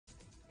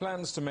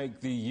Plans to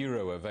make the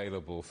euro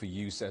available for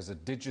use as a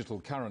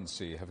digital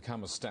currency have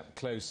come a step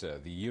closer.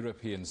 The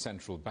European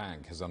Central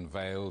Bank has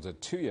unveiled a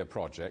two-year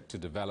project to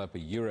develop a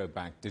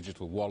euro-backed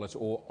digital wallet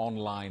or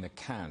online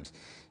account.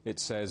 It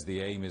says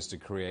the aim is to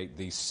create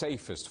the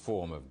safest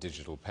form of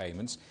digital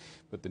payments,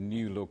 but the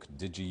new-look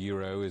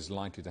digi-euro is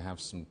likely to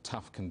have some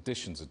tough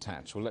conditions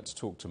attached. Well, let's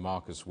talk to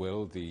Markus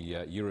Will,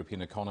 the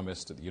European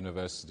economist at the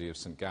University of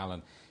St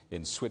Gallen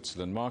in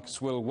Switzerland.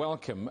 Markus Will,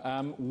 welcome.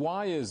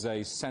 Why is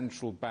a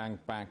central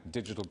bank-backed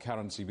digital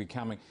currency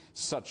becoming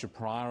such a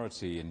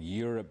priority in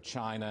Europe,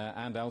 China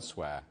and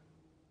elsewhere?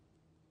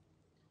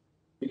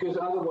 Because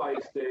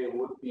otherwise they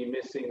would be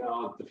missing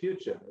out the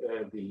future.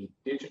 The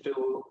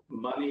digital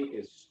money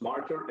is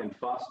smarter and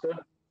faster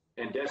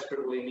and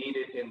desperately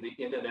needed in the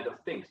Internet of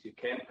Things. You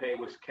can't pay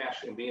with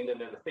cash in the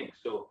Internet of Things.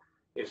 So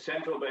if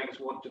central banks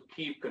want to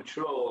keep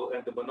control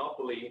and the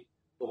monopoly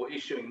over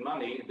issuing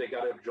money, they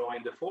got to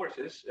join the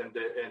forces and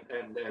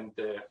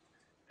the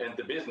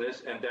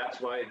business, and that's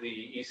why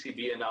the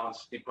ECB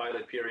announced the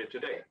pilot period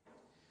today.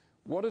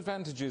 What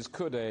advantages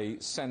could a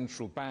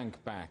central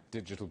bank-backed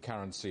digital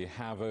currency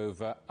have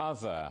over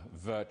other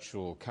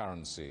virtual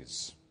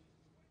currencies?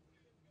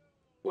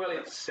 Well,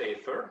 it's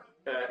safer,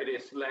 it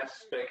is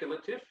less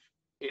speculative,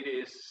 it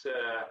is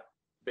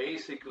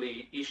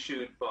basically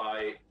issued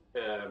by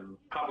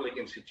public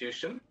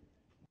institution,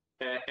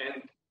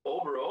 and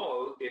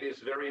overall it is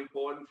very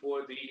important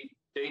for the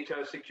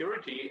data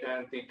security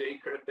and the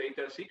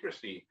data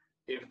secrecy,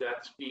 if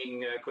that's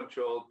being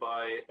controlled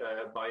by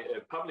a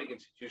public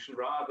institution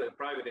rather than a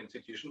private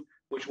institution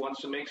which wants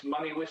to make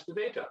money with the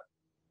data.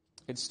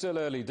 It's still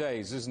early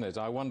days, isn't it?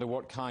 I wonder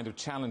what kind of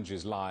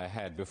challenges lie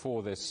ahead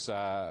before this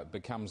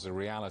becomes a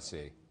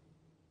reality.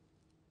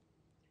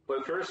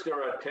 Well, first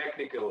there are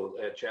technical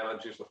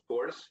challenges, of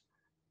course,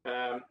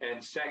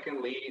 and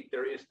secondly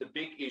there is the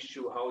big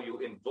issue how you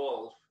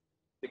involve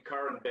the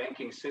current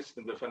banking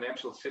system, the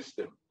financial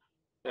system.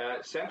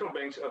 Central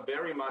banks are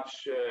very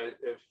much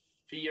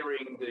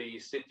fearing the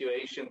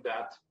situation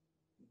that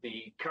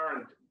the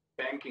current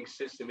banking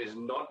system is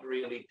not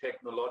really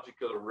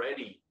technologically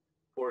ready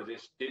for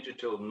this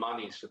digital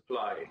money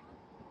supply.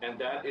 And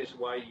that is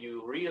why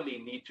you really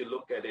need to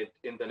look at it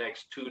in the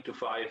next 2 to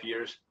 5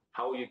 years,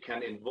 how you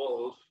can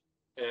involve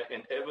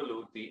and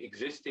evolve the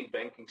existing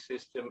banking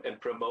system and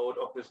promote,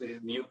 obviously,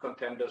 new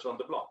contenders on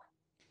the block.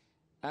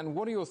 And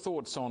what are your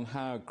thoughts on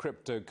how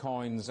crypto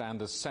coins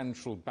and a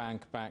central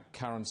bank-backed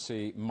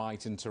currency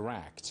might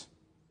interact?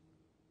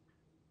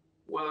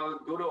 Well,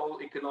 good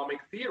old economic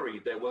theory,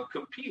 they will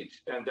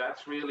compete, and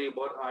that's really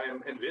what I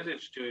am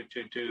envisaged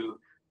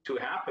to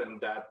happen,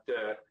 that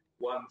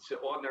once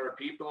ordinary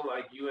people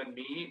like you and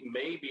me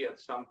maybe at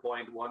some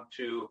point want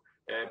to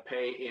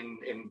pay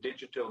in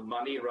digital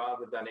money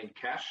rather than in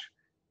cash,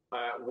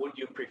 would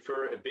you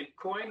prefer a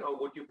Bitcoin or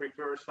would you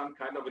prefer some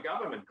kind of a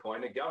government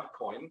coin, a gov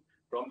coin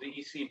from the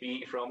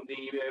ECB, from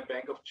the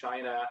Bank of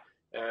China,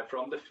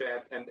 from the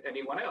Fed and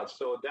anyone else?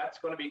 So that's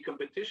going to be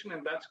competition,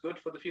 and that's good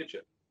for the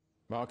future.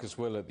 Markus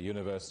Will at the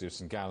University of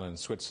St Gallen in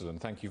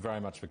Switzerland, thank you very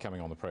much for coming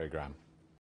on the programme.